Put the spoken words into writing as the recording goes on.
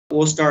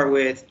We'll start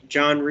with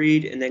John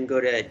Reed and then go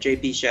to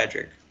JP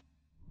Shadrick.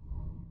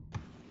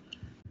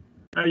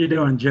 How you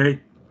doing, Jay?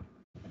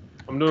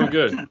 I'm doing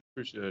good.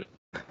 Appreciate it.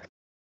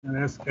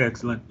 That's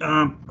excellent.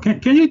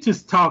 Can you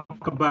just talk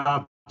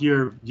about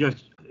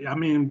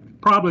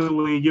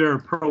probably your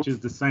approach is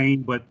the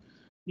same, but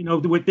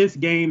with this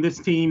game, this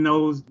team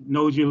knows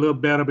you a little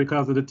better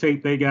because of the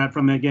tape they got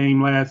from that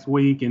game last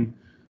week, and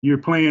you're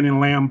playing in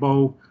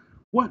Lambeau.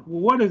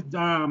 What is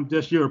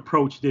just your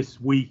approach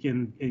this week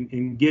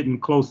in getting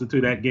closer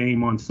to that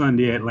game on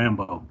Sunday at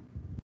Lambeau?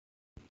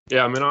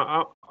 Yeah, I mean,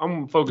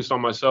 I'm focused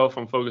on myself.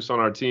 I'm focused on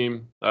our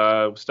team.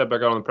 Stepped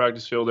back out on the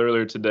practice field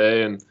earlier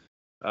today and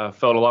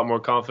felt a lot more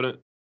confident.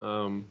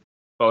 Felt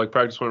like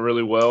practice went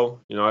really well.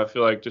 I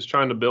feel like just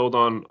trying to build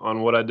on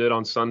what I did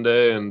on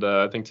Sunday, and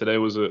I think today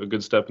was a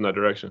good step in that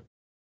direction.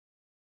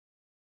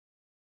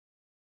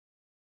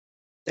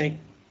 Thank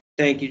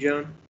you,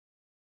 John.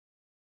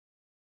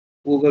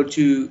 We'll go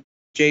to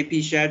JP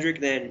Shadrick,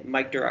 then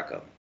Mike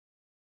Duraco.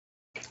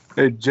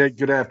 Hey, Jake,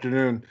 good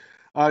afternoon.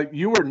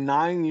 You were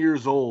 9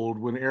 years old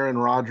when Aaron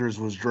Rodgers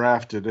was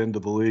drafted into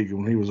the league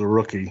when he was a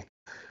rookie.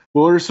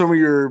 What are some of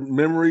your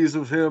memories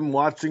of him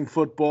watching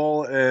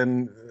football,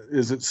 and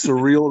is it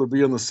surreal to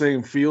be on the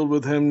same field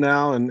with him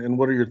now? And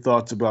what are your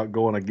thoughts about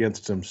going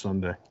against him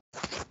Sunday?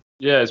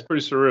 Yeah, it's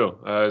pretty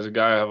surreal. As a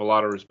guy I have a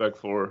lot of respect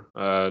for.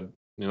 I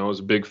was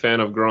a big fan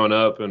of growing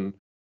up and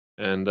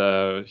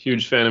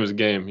huge fan of his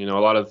game. A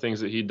lot of the things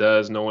that he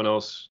does, no one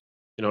else,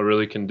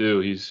 really can do.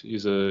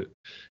 He's a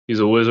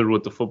wizard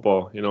with the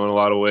football, in a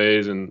lot of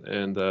ways.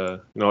 And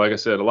like I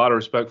said, a lot of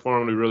respect for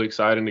him. It'll be really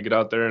exciting to get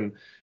out there and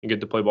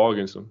get to play ball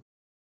against him.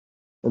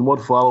 And one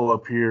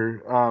follow-up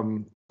here.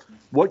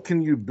 What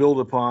can you build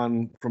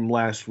upon from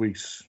last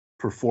week's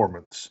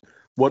performance?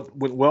 What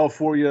went well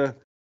for you?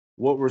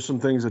 What were some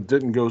things that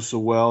didn't go so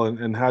well?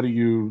 And how do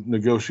you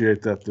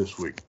negotiate that this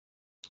week?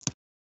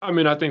 I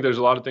mean, I think there's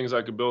a lot of things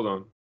I could build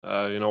on.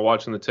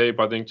 Watching the tape,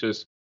 I think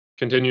just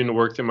continuing to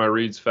work through my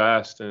reads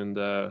fast and,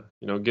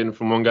 getting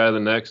from one guy to the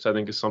next, I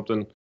think is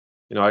something,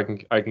 I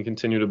can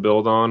continue to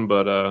build on.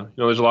 But,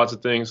 there's lots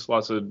of things,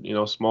 lots of,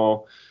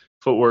 small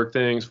footwork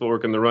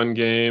in the run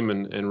game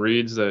and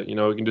reads that,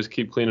 we can just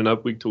keep cleaning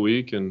up week to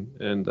week and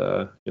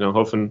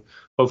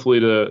hopefully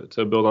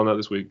to build on that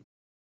this week.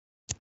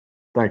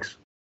 Thanks.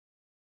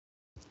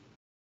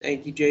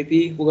 Thank you,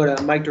 JP. We'll go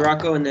to Mike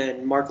Duraco and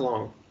then Mark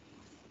Long.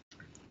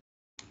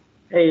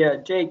 Hey,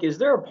 Jake, is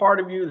there a part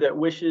of you that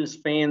wishes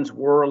fans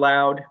were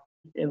allowed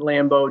in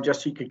Lambeau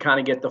just so you could kind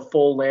of get the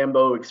full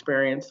Lambeau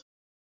experience?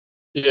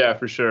 Yeah,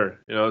 for sure.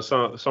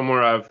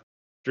 Somewhere I've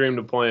dreamed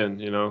of playing.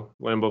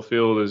 Lambeau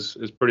Field is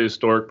pretty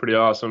historic, pretty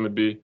awesome. It'd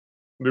be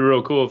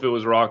real cool if it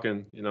was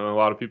rocking. A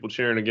lot of people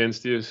cheering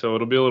against you, so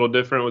it'll be a little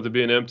different with it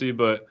being empty,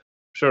 but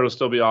I'm sure it'll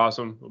still be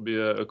awesome. It'll be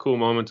a cool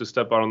moment to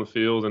step out on the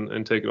field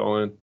and take it all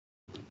in.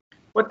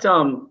 What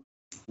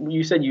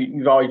you said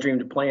you've always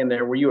dreamed of playing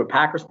there. Were you a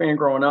Packers fan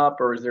growing up,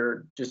 or is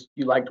there just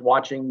you liked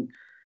watching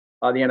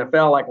the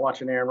NFL, like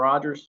watching Aaron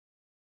Rodgers?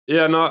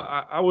 Yeah, no,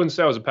 I wouldn't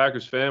say I was a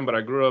Packers fan, but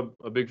I grew up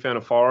a big fan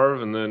of Favre,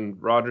 and then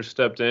Rodgers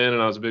stepped in,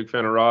 and I was a big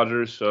fan of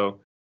Rodgers. So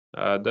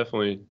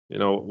definitely,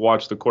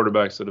 watched the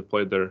quarterbacks that have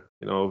played there,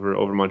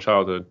 over my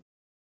childhood.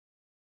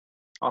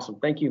 Awesome.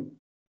 Thank you.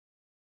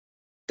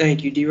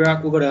 Thank you,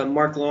 D-Rock. We'll go to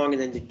Mark Long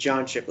and then to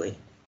John Shipley.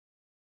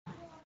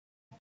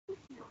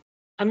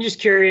 I'm just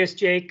curious,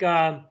 Jake,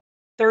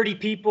 30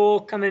 people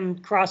coming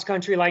cross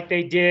country like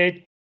they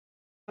did.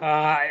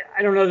 I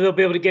don't know if they'll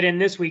be able to get in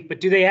this week, but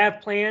do they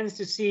have plans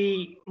to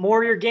see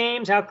more of your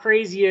games? How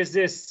crazy is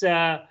this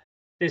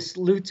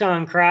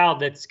Luton crowd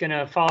that's going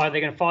to follow? Are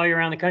they going to follow you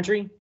around the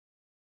country?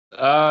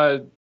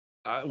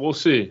 We'll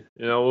see.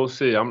 We'll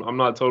see. I'm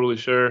not totally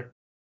sure.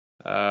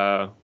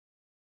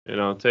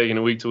 Taking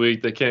it week to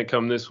week, they can't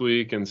come this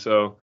week, and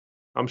so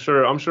I'm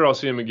sure I'll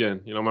see them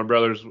again. My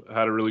brothers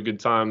had a really good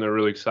time. They're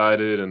really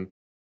excited, and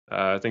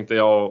I think they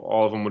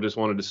all of them just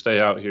wanted to stay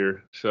out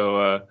here.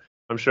 So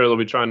I'm sure they'll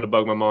be trying to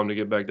bug my mom to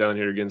get back down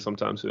here again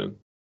sometime soon.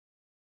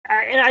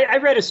 And I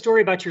read a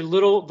story about the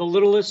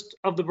littlest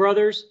of the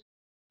brothers.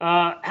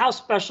 How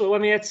special? I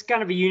mean, it's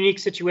kind of a unique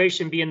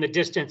situation being the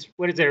distance.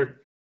 What is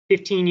there,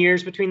 15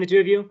 years between the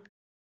two of you?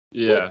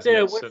 Yeah.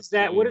 What is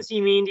that? What does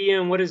he mean to you?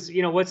 And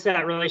what's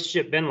that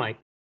relationship been like?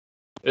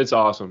 It's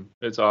awesome.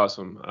 It's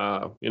awesome.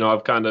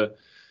 I've kind of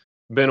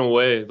been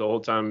away the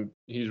whole time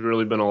he's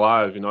really been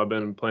alive. I've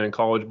been playing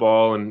college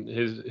ball, and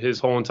his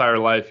whole entire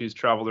life he's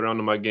traveled around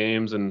to my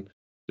games and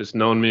just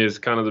known me as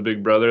kind of the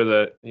big brother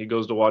that he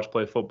goes to watch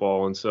play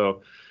football. And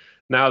so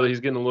now that he's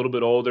getting a little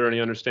bit older and he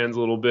understands a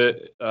little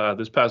bit,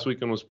 this past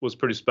weekend was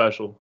pretty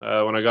special.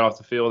 When I got off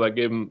the field, I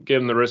gave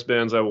him the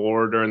wristbands I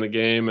wore during the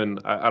game, and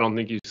I don't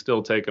think he's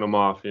still taking them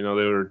off. They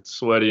were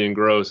sweaty and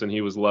gross, and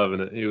he was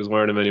loving it. He was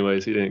wearing them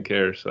anyways. He didn't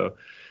care. So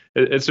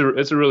it's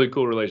a really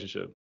cool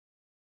relationship.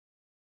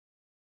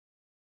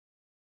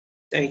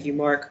 Thank you,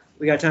 Mark.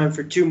 We got time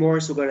for two more,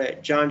 so we'll go to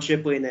John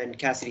Shipley and then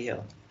Cassidy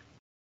Hill.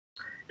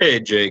 Hey,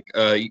 Jake.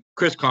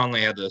 Chris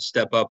Conley had to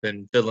step up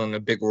and fill in a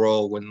big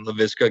role when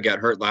LaVisca got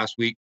hurt last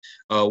week.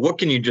 What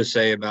can you just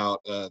say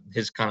about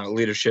his kind of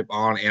leadership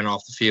on and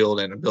off the field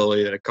and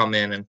ability to come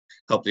in and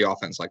help the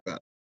offense like that?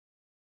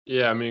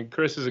 Yeah, I mean,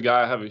 Chris is a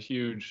guy I have a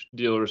huge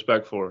deal of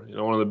respect for. You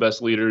know, one of the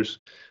best leaders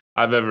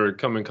I've ever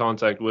come in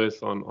contact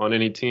with on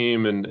any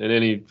team and in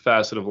any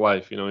facet of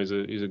life. You know,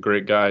 he's a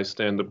great guy,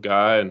 stand-up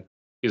guy, and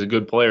he's a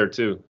good player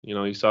too. You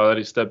know, you saw that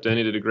he stepped in,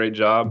 he did a great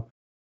job.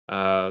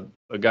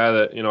 A guy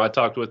that, you know, I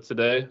talked with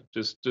today,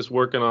 just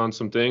working on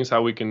some things,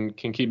 how we can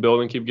keep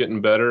building, keep getting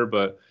better.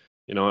 But,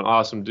 you know, an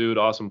awesome dude,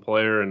 awesome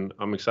player, and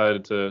I'm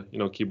excited to, you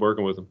know, keep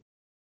working with him.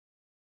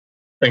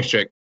 Thanks,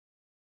 Jake.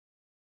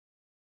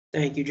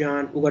 Thank you,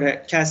 John. We'll go to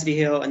Cassidy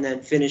Hill and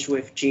then finish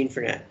with Gene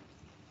Fournette.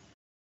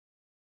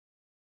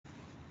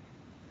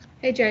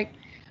 Hey, Jake.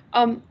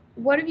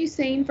 What have you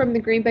seen from the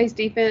Green Bay's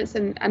defense?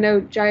 And I know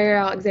Jair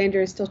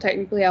Alexander is still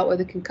technically out with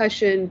a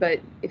concussion, but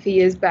if he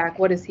is back,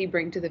 what does he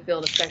bring to the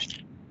field,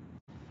 especially?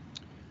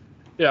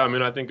 Yeah, I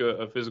mean, I think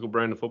a physical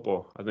brand of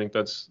football. I think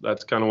that's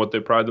kind of what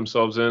they pride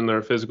themselves in. They're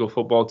a physical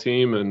football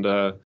team, and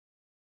you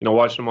know,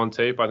 watching them on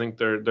tape, I think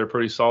they're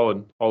pretty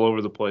solid all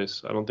over the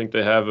place. I don't think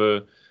they have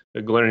a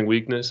glaring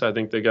weakness. I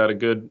think they got a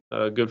good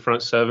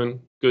front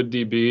seven, good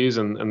DBs,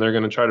 and they're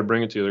going to try to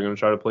bring it to you. They're going to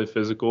try to play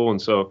physical,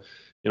 and so,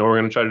 you know, we're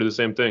going to try to do the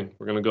same thing.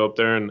 We're going to go up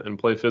there and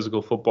play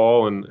physical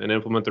football and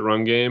implement the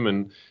run game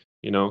and,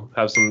 you know,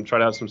 try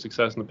to have some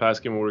success in the pass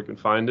game where we can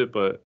find it.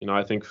 But, you know,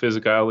 I think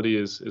physicality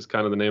is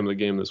kind of the name of the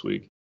game this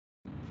week.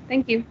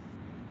 Thank you.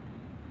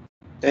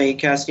 Thank you,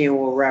 Cassidy, and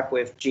we'll wrap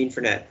with Gene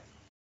Fournette.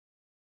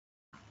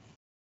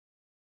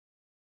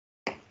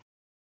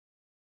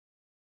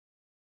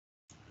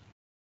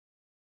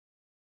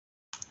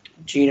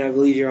 Gene, I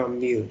believe you're on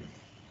mute.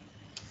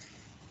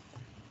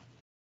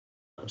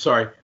 I'm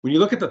sorry. When you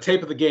look at the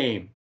tape of the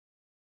game,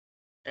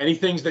 any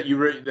things that you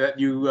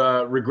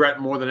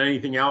regret more than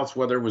anything else,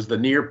 whether it was the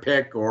near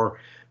pick or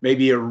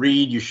maybe a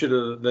read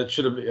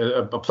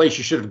a place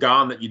you should have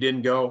gone that you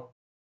didn't go?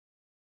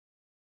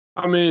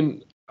 I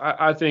mean,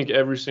 I think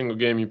every single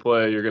game you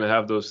play, you're going to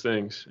have those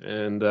things,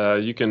 and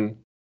you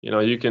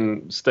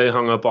can stay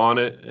hung up on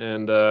it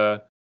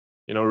and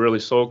you know, really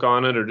sulk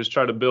on it or just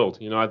try to build.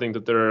 You know, I think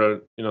that there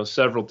are, you know,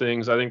 several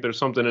things. I think there's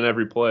something in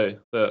every play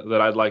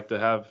that I'd like to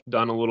have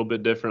done a little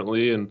bit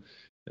differently. And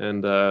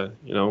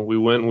you know, we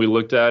went and we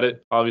looked at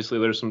it. Obviously,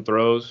 there's some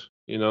throws,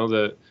 you know,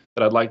 that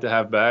I'd like to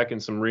have back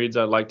and some reads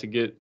I'd like to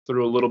get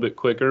through a little bit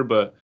quicker.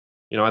 But,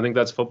 you know, I think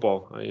that's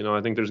football. You know,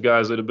 I think there's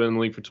guys that have been in the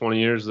league for 20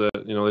 years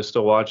that, you know, they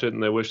still watch it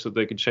and they wish that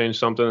they could change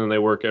something, and they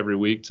work every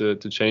week to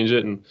change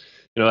it. And,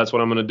 you know, that's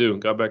what I'm going to do.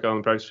 Got back out on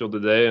the practice field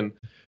today and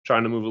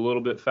trying to move a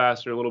little bit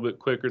faster, a little bit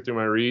quicker through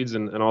my reads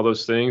and all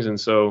those things. And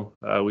so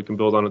we can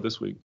build on it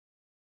this week.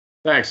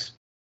 Thanks.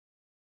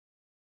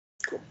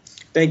 Cool.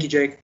 Thank you,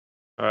 Jake.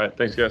 All right.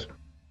 Thanks, guys.